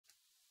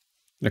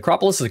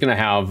Necropolis is going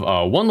to have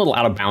one little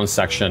out-of-bounds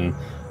section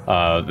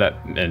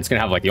and it's going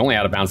to have like the only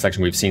out-of-bounds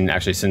section we've seen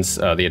actually since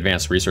the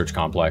Advanced Research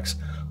Complex.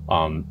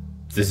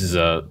 This is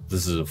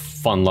a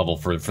fun level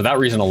for that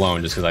reason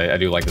alone, just because I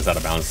do like this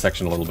out-of-bounds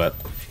section a little bit.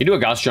 You do a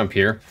Gauss jump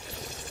here,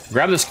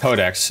 grab this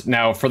codex.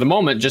 Now, for the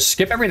moment, just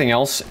skip everything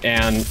else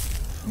and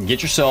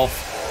get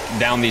yourself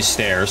down these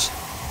stairs.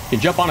 You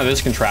jump onto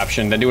this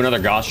contraption, then do another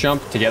Gauss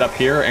jump to get up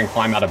here and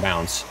climb out of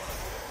bounds.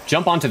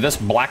 Jump onto this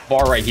black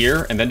bar right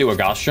here, and then do a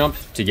Gauss jump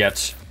to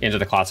get into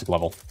the classic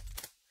level.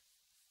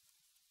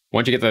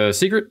 Once you get the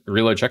secret,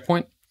 reload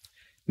checkpoint.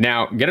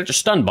 Now, get at your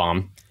stun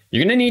bomb.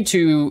 You're going to need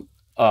to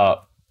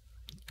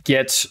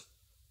get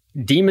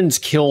demons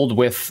killed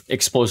with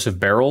explosive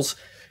barrels.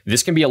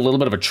 This can be a little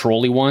bit of a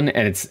trolly one,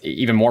 and it's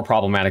even more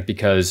problematic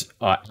because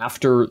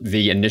after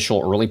the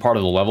initial early part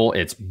of the level,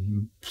 it's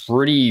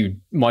pretty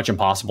much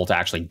impossible to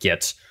actually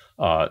get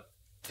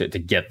to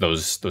get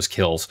those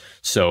kills.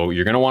 So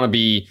you're going to want to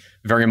be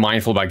very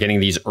mindful about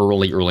getting these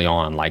early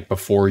on, like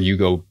before you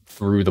go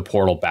through the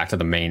portal back to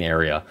the main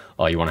area.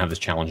 You want to have this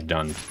challenge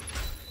done.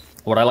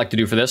 What I like to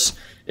do for this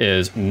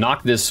is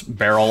knock this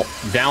barrel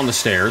down the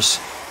stairs.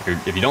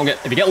 If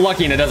you get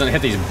lucky and it doesn't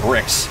hit these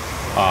bricks,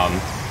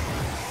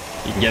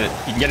 you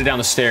can get it down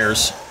the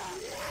stairs.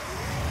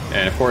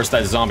 And of course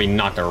that zombie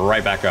knocked it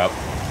right back up.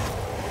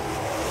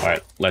 All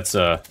right, let's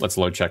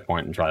load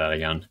checkpoint and try that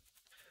again.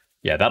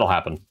 Yeah, that'll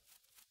happen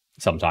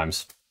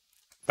sometimes.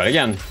 But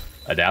again,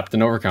 adapt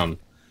and overcome.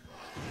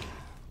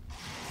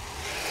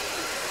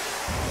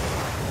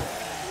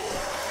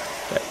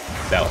 Okay,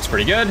 that looks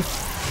pretty good.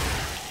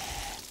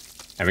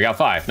 And we got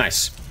 5,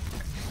 nice.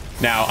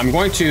 Now I'm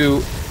going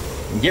to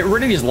get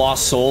rid of these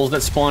lost souls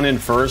that spawn in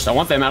first. I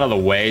want them out of the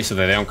way so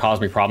that they don't cause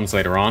me problems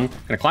later on. I'm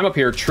gonna climb up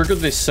here, trigger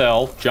the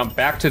cell, jump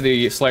back to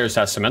the Slayer's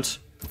Testament,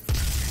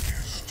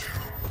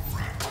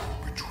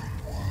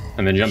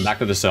 and then jump back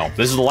to the cell.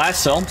 This is the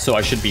last cell, so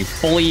I should be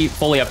fully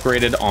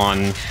upgraded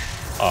on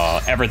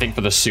everything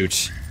for the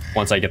suit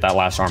once I get that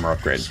last armor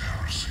upgrade.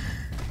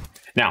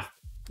 Now,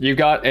 you've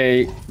got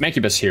a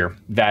Mancubus here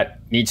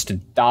that needs to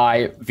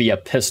die via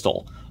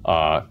pistol.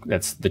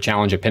 That's the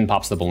challenge of Pin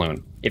Pops the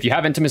Balloon. If you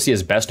have Intimacy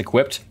as best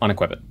equipped,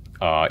 unequip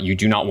it. You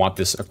do not want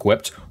this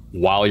equipped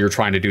while you're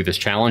trying to do this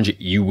challenge.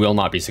 You will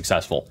not be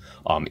successful.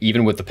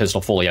 Even with the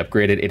pistol fully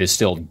upgraded, it is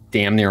still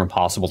damn near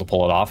impossible to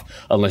pull it off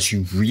unless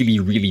you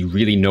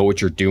really know what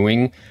you're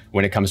doing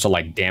when it comes to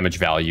like damage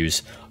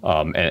values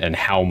and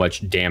how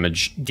much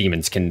damage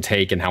demons can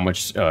take and how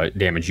much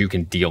damage you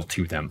can deal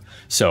to them.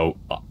 So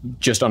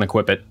just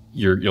unequip it.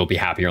 You'll be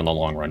happier in the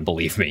long run,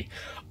 believe me.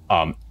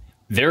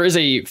 There is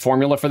a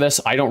formula for this.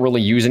 I don't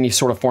really use any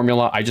sort of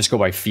formula. I just go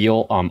by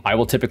feel. I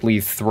will typically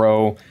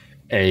throw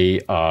a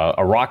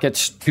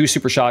rocket, 2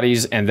 super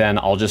shotties, and then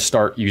I'll just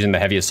start using the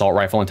heavy assault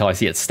rifle until I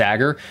see it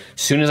stagger.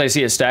 As soon as I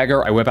see it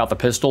stagger, I whip out the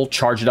pistol,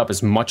 charge it up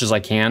as much as I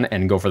can,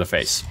 and go for the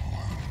face.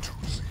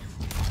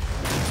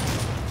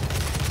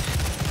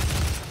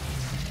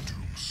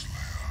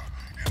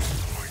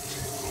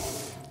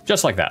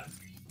 Just like that.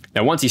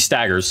 Now, once he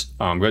staggers,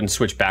 go ahead and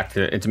switch back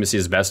to Intimacy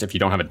as best if you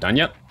don't have it done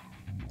yet.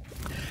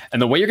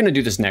 And the way you're going to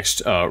do this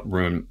next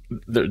room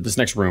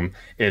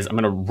is I'm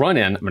going to run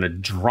in, I'm going to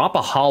drop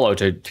a hollow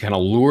to kind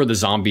of lure the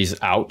zombies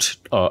out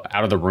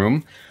of the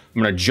room.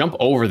 I'm going to jump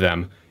over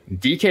them,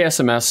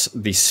 DKSMS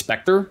the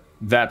Spectre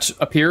that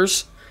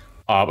appears.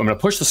 I'm going to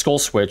push the skull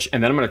switch,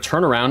 and then I'm going to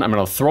turn around. I'm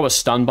going to throw a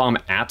stun bomb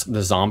at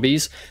the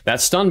zombies.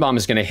 That stun bomb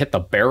is going to hit the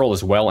barrel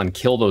as well and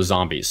kill those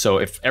zombies. So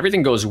if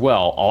everything goes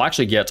well, I'll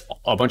actually get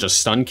a bunch of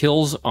stun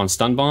kills on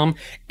stun bomb,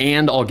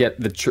 and I'll get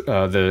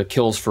the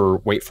kills for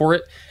wait for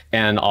it.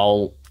 And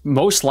I'll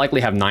most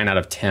likely have 9 out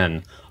of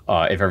 10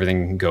 if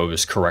everything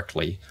goes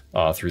correctly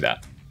through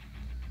that.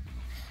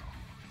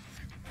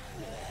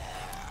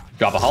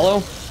 Drop a hollow.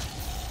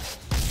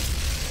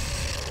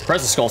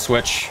 Press the skull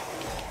switch.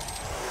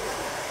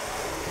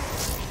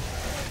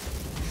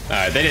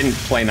 Alright, they didn't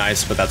play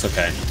nice, but that's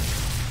okay.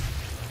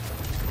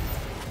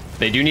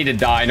 They do need to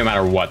die no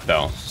matter what,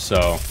 though.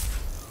 So,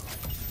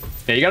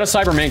 yeah, you got a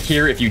Cybermank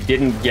here if you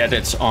didn't get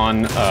it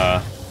on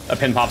a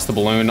Pin Pops the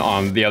Balloon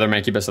on the other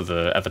Mancubus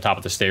at the top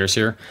of the stairs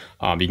here.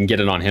 You can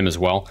get it on him as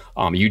well.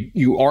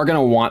 You are going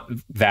to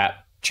want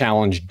that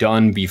challenge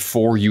done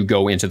before you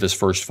go into this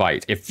first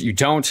fight. If you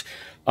don't,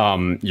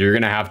 you're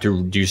going to have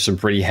to do some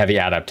pretty heavy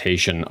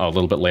adaptation a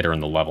little bit later in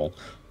the level.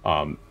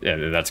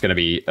 That's going to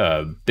be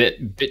a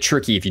bit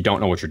tricky if you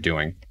don't know what you're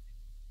doing.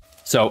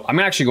 So I'm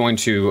actually going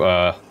to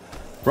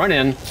run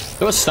in,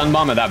 throw a stun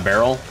bomb at that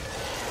barrel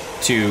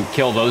to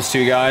kill those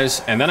 2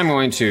 guys, and then I'm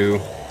going to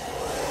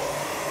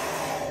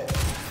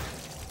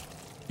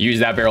use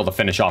that barrel to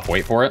finish off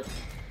wait for it.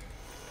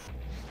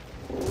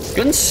 Go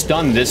ahead and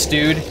stun this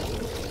dude.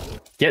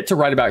 Get to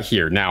right about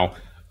here. Now,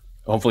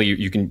 hopefully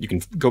you can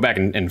go back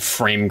and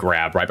frame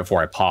grab right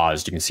before I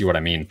paused. You can see what I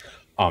mean.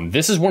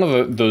 This is one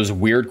of those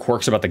weird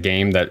quirks about the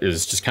game that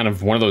is just kind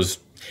of one of those.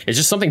 It's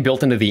just something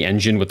built into the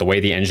engine with the way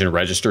the engine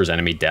registers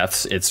enemy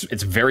deaths. It's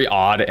very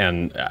odd,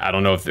 and I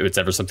don't know if it's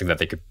ever something that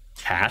they could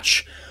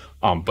patch.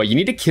 But you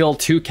need to kill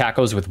 2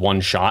 Cacos with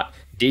 1 shot.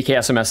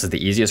 DKSMS is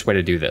the easiest way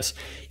to do this.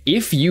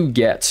 If you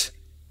get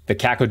the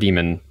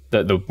Cacodemon,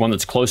 the one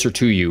that's closer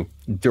to you,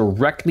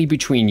 directly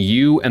between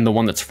you and the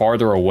one that's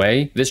farther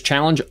away, this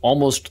challenge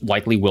almost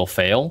likely will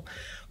fail.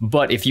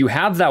 But if you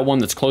have that one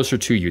that's closer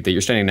to you, that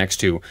you're standing next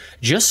to,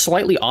 just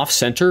slightly off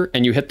center,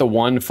 and you hit the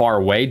one far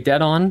away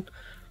dead on,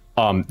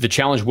 the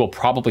challenge will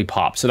probably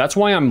pop. So that's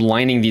why I'm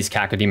lining these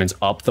Cacodemons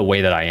up the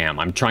way that I am.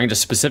 I'm trying to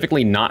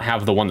specifically not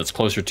have the one that's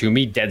closer to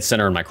me dead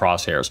center in my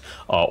crosshairs,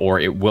 or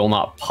it will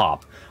not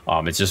pop.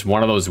 It's just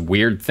one of those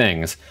weird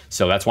things.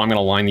 So that's why I'm going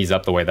to line these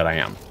up the way that I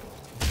am.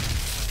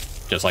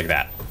 Just like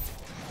that.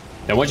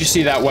 Now, once you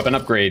see that weapon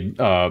upgrade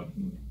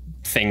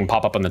thing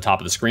pop up on the top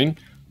of the screen,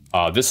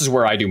 this is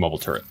where I do mobile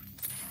turret.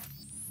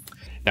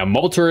 Now,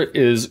 mobile turret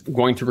is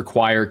going to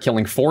require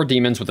killing 4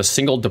 demons with a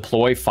single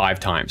deploy 5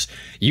 times.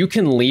 You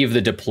can leave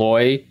the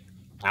deploy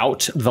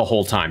out the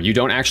whole time. You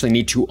don't actually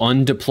need to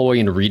undeploy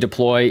and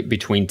redeploy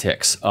between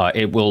ticks.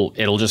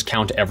 It'll just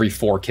count every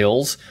 4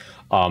 kills.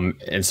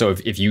 And so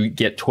if you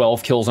get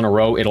 12 kills in a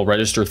row, it'll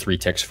register 3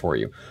 ticks for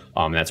you.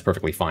 That's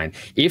perfectly fine.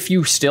 If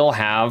you still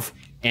have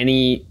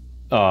any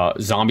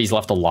zombies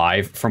left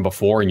alive from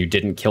before and you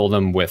didn't kill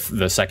them with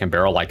the second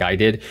barrel like I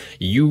did,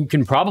 you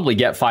can probably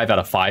get 5 out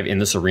of 5 in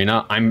this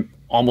arena. I'm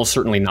almost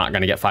certainly not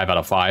going to get 5 out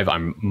of 5.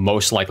 I'm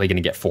most likely going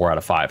to get 4 out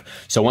of 5.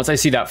 So once I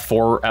see that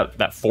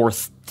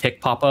 4th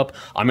tick pop up,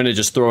 I'm going to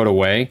just throw it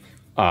away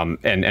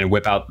and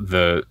whip out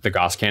the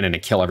Gauss cannon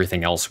and kill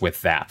everything else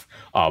with that.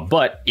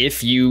 But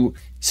if you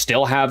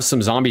still have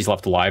some zombies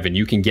left alive and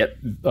you can get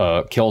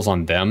kills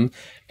on them,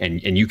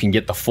 and you can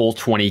get the full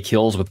 20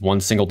 kills with one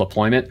single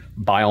deployment,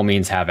 by all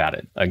means have at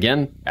it.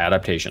 Again,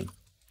 adaptation.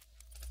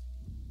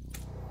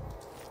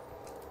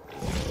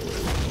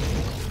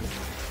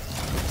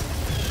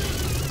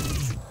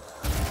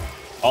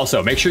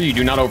 Also, make sure you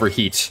do not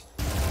overheat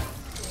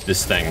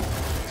this thing.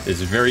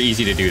 It's very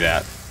easy to do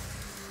that.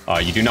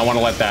 You do not want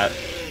to let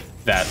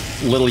that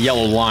little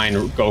yellow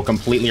line go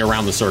completely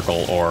around the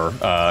circle, or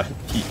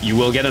you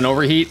will get an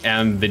overheat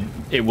and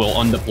it will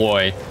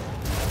undeploy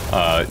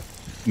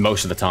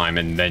most of the time,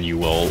 and then you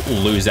will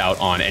lose out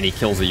on any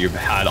kills that you've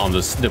had on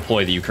this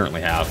deploy that you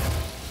currently have.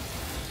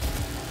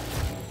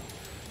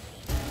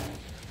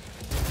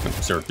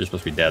 Sir, you're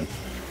supposed to be dead.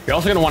 You're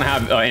also going to want to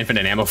have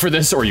infinite ammo for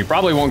this, or you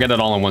probably won't get it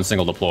all in one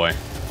single deploy.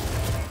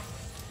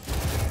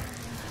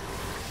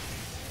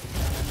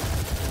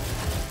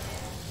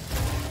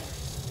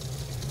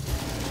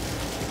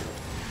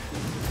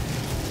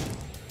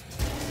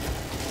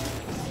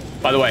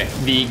 By the way,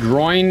 the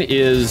groin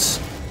is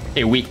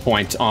a weak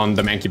point on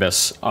the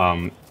Mancubus.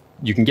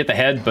 You can get the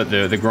head, but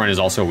the groin is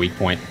also a weak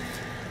point.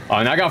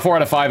 And I got 4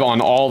 out of 5 on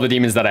all the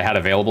demons that I had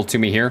available to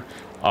me here.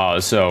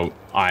 So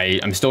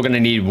I'm still going to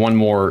need 1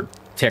 more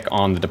tick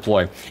on the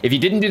deploy. If you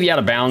didn't do the out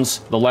of bounds,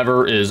 the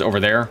lever is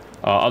over there.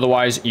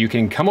 Otherwise, you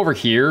can come over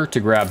here to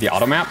grab the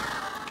auto map.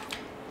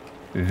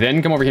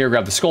 Then come over here,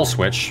 grab the skull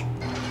switch.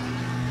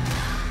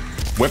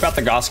 Whip out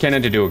the Gauss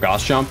cannon to do a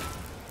Gauss jump.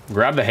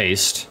 Grab the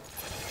haste.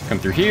 Come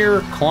through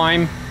here,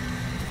 climb.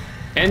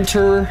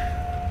 Enter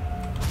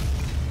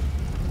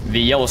the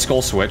yellow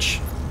skull switch.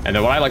 And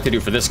then what I like to do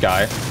for this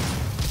guy,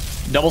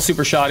 double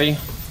super shotty.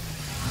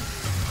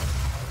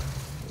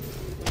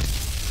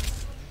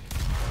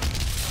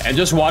 And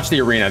just watch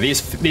the arena.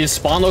 These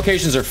spawn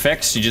locations are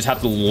fixed. You just have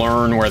to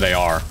learn where they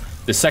are.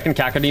 The second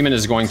Cacodemon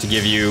is going to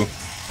give you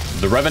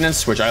the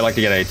Revenants, which I like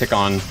to get a tick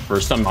on for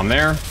stun bomb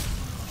there.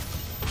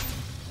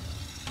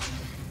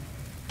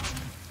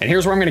 And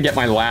here's where I'm going to get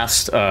my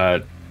last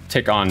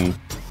tick on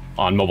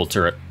mobile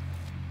turret.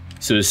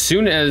 So as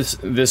soon as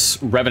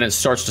this Revenant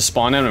starts to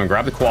spawn in, I'm going to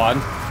grab the quad.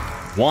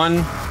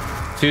 1,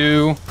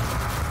 2,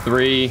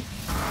 3,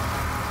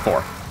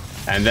 4.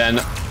 And then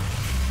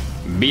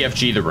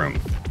BFG the room.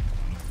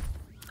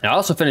 Now, I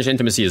also finished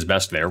Intimacy as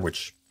best there,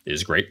 which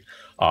is great.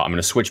 I'm going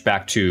to switch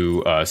back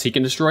to Seek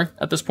and Destroy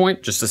at this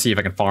point, just to see if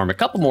I can farm a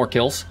couple more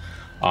kills.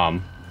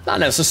 Not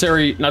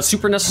necessary, not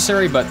super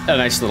necessary, but a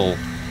nice little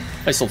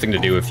thing to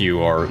do if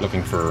you are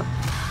looking for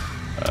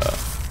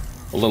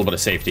a little bit of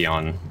safety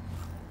on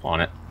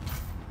it.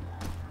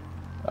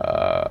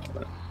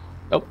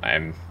 Oh,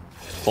 I'm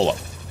full up.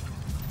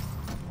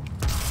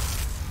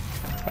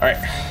 All right.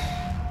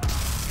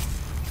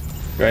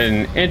 Go ahead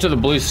and enter the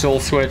blue soul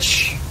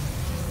switch.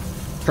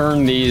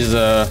 Turn these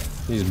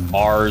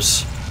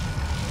bars.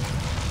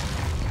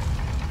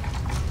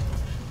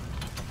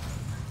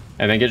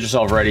 And then get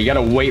yourself ready. You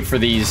gotta wait for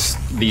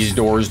these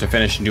doors to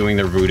finish doing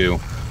their voodoo.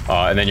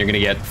 And then you're gonna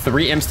get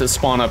 3 imps that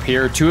spawn up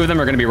here. 2 of them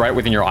are gonna be right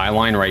within your eye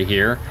line right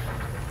here.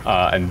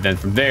 And then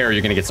from there,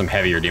 you're gonna get some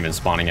heavier demons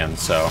spawning in.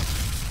 So,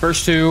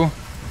 first 2,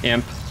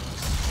 imp.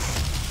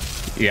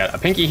 You got a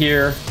pinky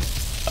here,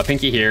 a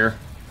pinky here.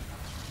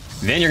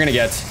 Then you're gonna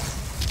get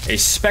a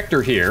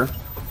specter here.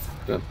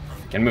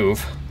 Can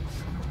move.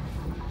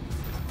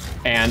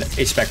 And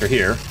a specter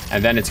here.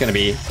 And then it's gonna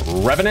be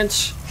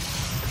Revenant,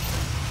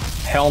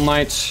 Hell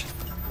Knight,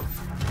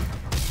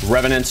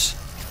 Revenant,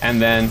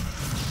 and then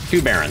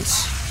 2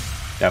 Barons.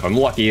 Now, if I'm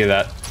lucky,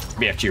 that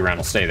BFG round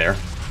will stay there.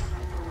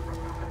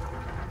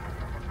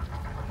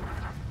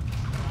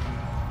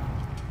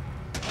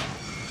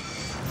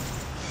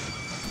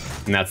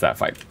 And that's that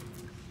fight.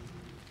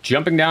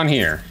 Jumping down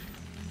here.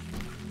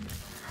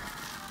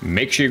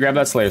 Make sure you grab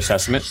that Slayer's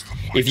Testament.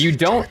 If you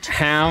don't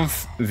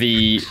have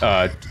the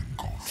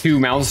 2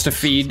 mouths to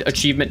feed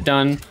achievement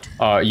done,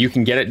 you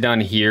can get it done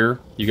here.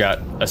 You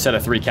got a set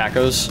of 3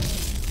 Cacos.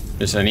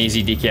 Just an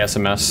easy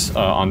DKSMS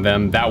on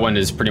them. That one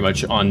is pretty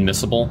much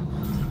unmissable.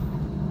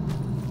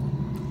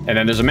 And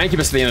then there's a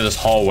Mancubus at the end of this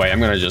hallway. I'm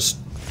gonna just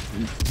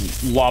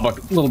lob a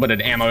little bit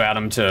of ammo at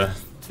him to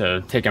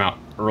take him out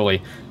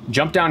early.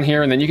 Jump down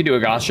here, and then you can do a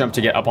Gauss jump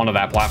to get up onto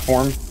that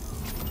platform.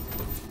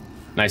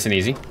 Nice and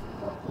easy.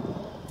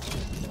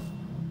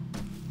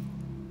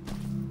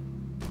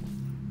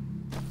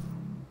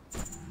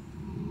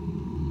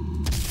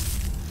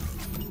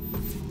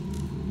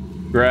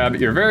 Grab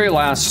your very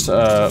last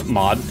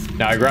mod.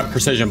 Now I grabbed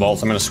Precision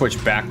Bolts. I'm going to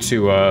switch back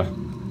to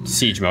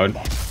Siege mode.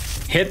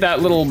 Hit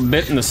that little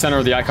bit in the center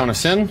of the Icon of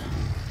Sin.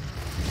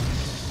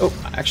 Oh,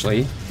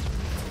 actually.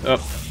 Oh,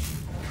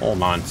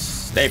 hold on.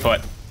 Stay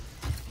put.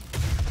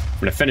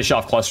 I'm going to finish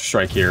off Cluster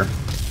Strike here.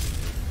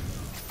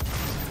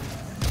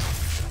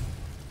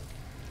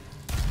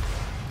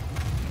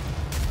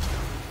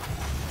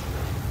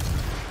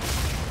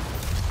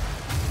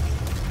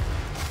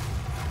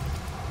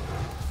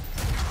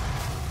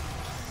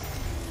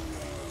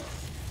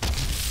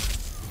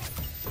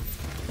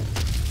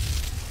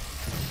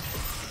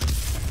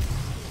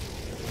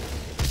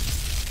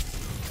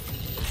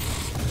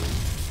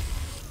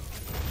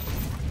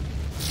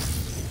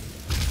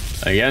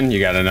 Again, you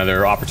got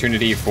another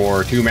opportunity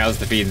for 2 mouths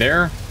to feed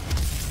there.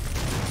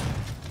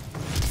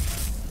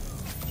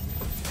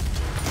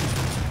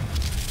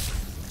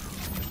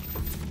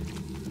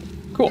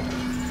 Cool.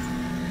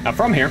 Now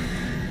from here,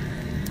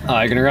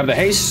 you're gonna grab the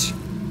haste.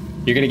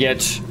 You're gonna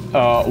get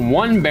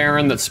 1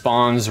 Baron that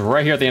spawns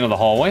right here at the end of the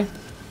hallway.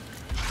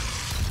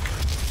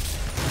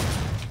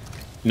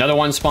 Another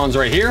one spawns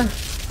right here.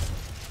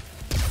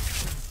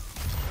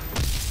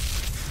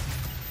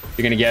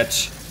 You're gonna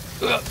get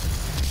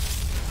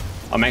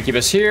a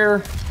Mancubus here,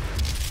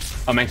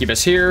 a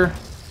Mancubus here,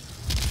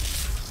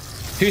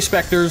 2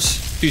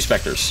 Spectres, 2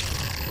 Spectres.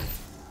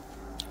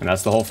 And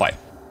that's the whole fight.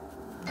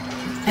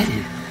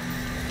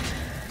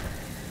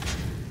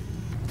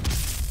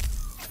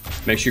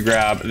 Make sure you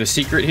grab the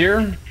secret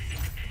here.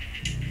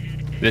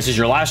 This is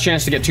your last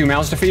chance to get 2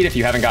 mouths to feed if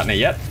you haven't gotten it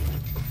yet.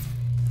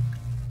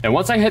 And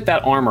once I hit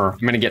that armor,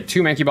 I'm gonna get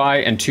 2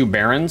 Mancubi and 2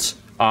 Barons.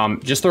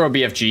 Just throw a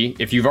BFG.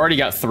 If you've already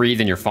got 3,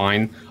 then you're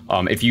fine.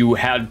 If you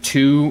had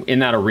 2 in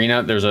that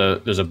arena, there's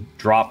a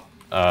drop.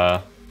 You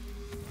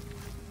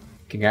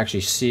can actually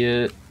see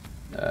it.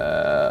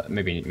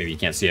 Maybe you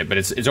can't see it, but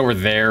it's over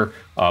there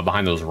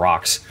behind those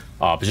rocks.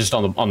 But just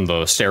on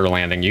the stair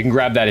landing. You can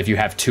grab that if you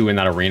have 2 in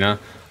that arena.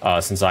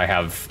 Since I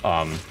have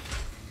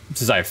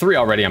 3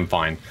 already, I'm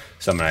fine.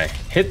 So I'm gonna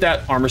hit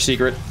that armor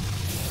secret.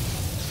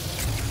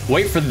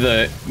 Wait for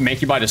the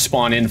Mancubi to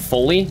spawn in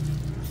fully.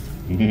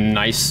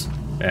 Nice.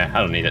 Yeah, I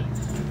don't need it.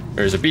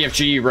 There's a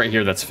BFG right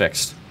here that's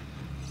fixed.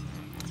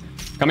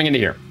 Coming into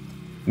here.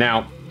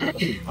 Now,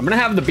 I'm gonna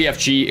have the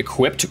BFG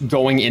equipped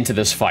going into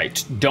this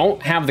fight. Don't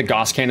have the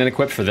Gauss Cannon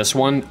equipped for this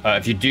one.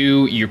 If you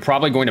do, you're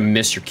probably going to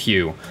miss your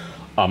cue.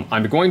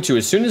 I'm going to,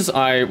 as soon as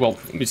well,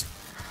 let me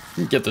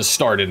get this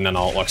started and then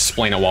I'll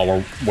explain it while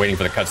we're waiting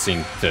for the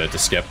cutscene to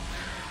skip.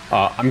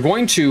 I'm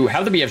going to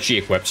have the BFG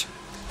equipped.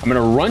 I'm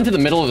gonna run to the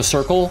middle of the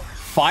circle,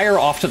 fire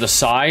off to the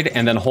side,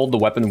 and then hold the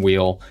weapon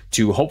wheel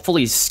to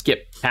hopefully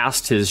skip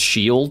past his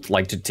shield,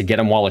 like to get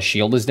him while his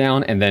shield is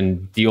down, and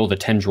then deal the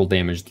tendril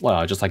damage,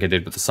 just like I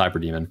did with the Cyber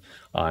Demon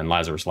in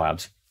Lazarus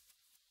Labs.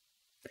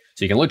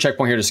 So you can look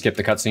checkpoint here to skip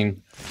the cutscene.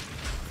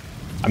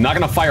 I'm not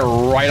going to fire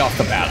right off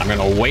the bat. I'm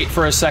going to wait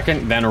for a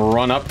second, then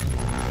run up,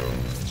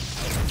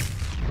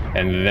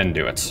 and then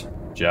do it.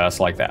 Just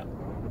like that.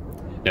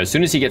 Now, as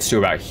soon as he gets to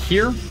about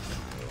here,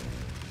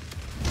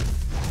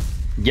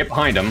 get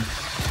behind him,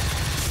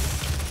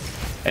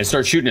 and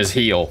start shooting his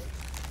heel.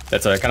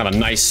 That's a kind of a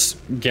nice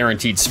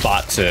guaranteed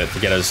spot to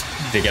get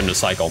him to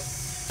cycle.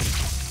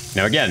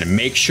 Now again,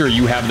 make sure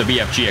you have the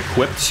BFG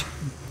equipped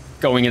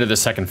going into the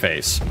second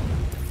phase.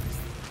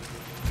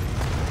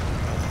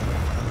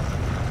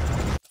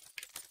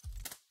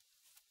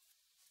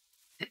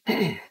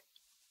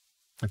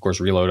 Of course,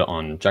 reload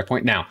on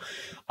checkpoint. Now,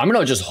 I'm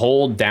gonna just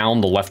hold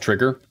down the left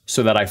trigger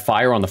so that I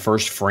fire on the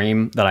first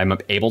frame that I'm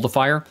able to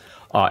fire.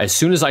 As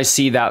soon as I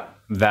see that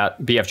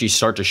BFG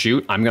start to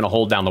shoot, I'm going to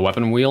hold down the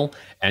weapon wheel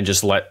and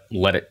just let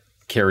it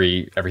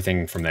carry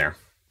everything from there.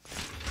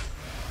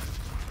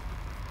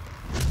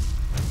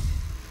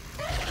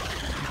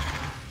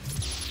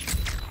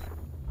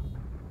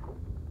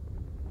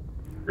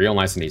 Real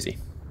nice and easy.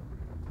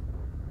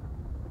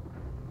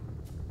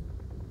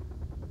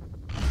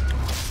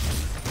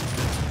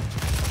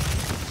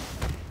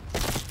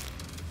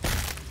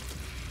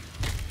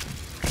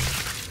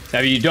 Now,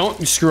 if you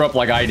don't screw up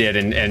like I did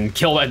and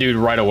kill that dude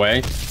right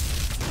away,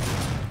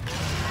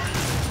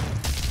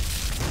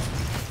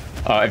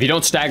 if you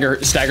don't stagger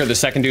the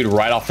second dude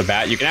right off the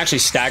bat, you can actually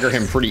stagger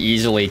him pretty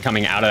easily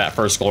coming out of that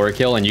first glory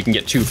kill, and you can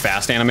get 2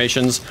 fast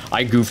animations.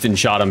 I goofed and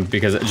shot him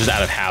because just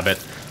out of habit.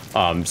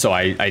 So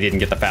I didn't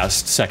get the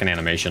fast second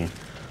animation.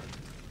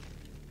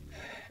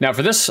 Now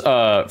for this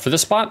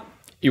spot,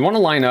 you want to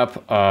line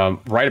up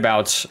right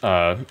about.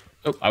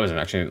 Oh, I wasn't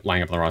actually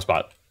lining up in the wrong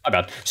spot. My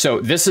bad. So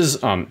this is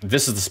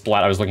the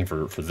splat I was looking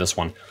for this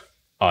one.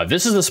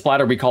 This is the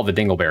splatter we call the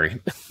dingleberry.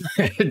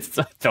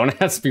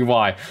 Don't ask me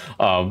why,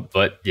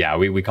 but yeah,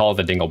 we call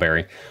it the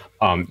dingleberry.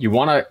 You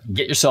want to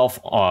get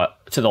yourself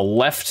to the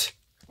left,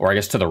 or I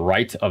guess to the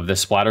right of this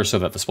splatter, so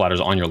that the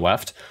splatter's on your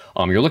left.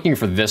 You're looking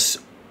for this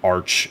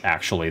arch,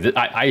 actually.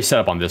 I set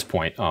up on this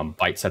point.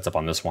 Byte sets up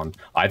on this one.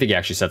 I think he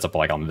actually sets up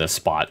like on this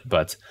spot,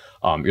 but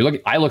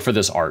I look for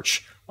this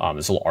arch.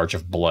 This little arch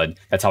of blood.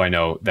 That's how I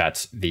know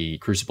that the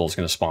crucible is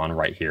going to spawn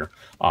right here.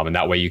 And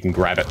that way you can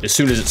grab it as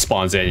soon as it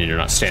spawns in and you're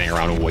not standing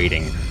around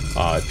waiting,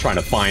 trying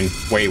to find,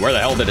 wait, where the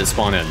hell did it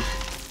spawn in?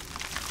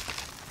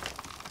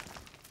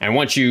 And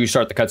once you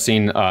start the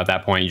cutscene, at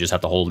that point, you just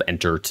have to hold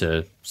enter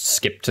to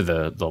skip to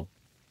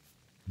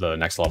the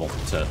next level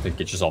to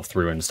get yourself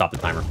through and stop the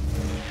timer.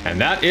 And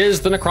that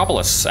is the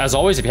Necropolis. As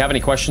always, if you have any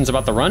questions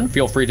about the run,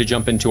 feel free to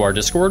jump into our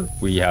Discord.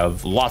 We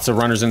have lots of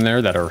runners in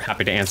there that are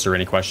happy to answer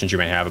any questions you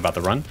may have about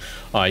the run.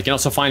 You can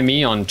also find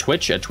me on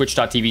Twitch at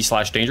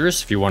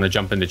twitch.tv/dangerous if you want to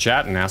jump into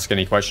chat and ask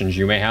any questions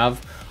you may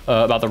have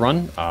about the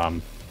run.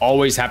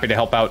 Always happy to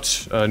help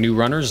out new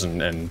runners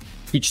and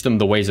teach them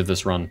the ways of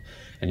this run.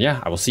 And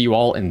yeah, I will see you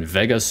all in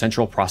Vega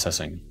Central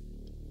Processing.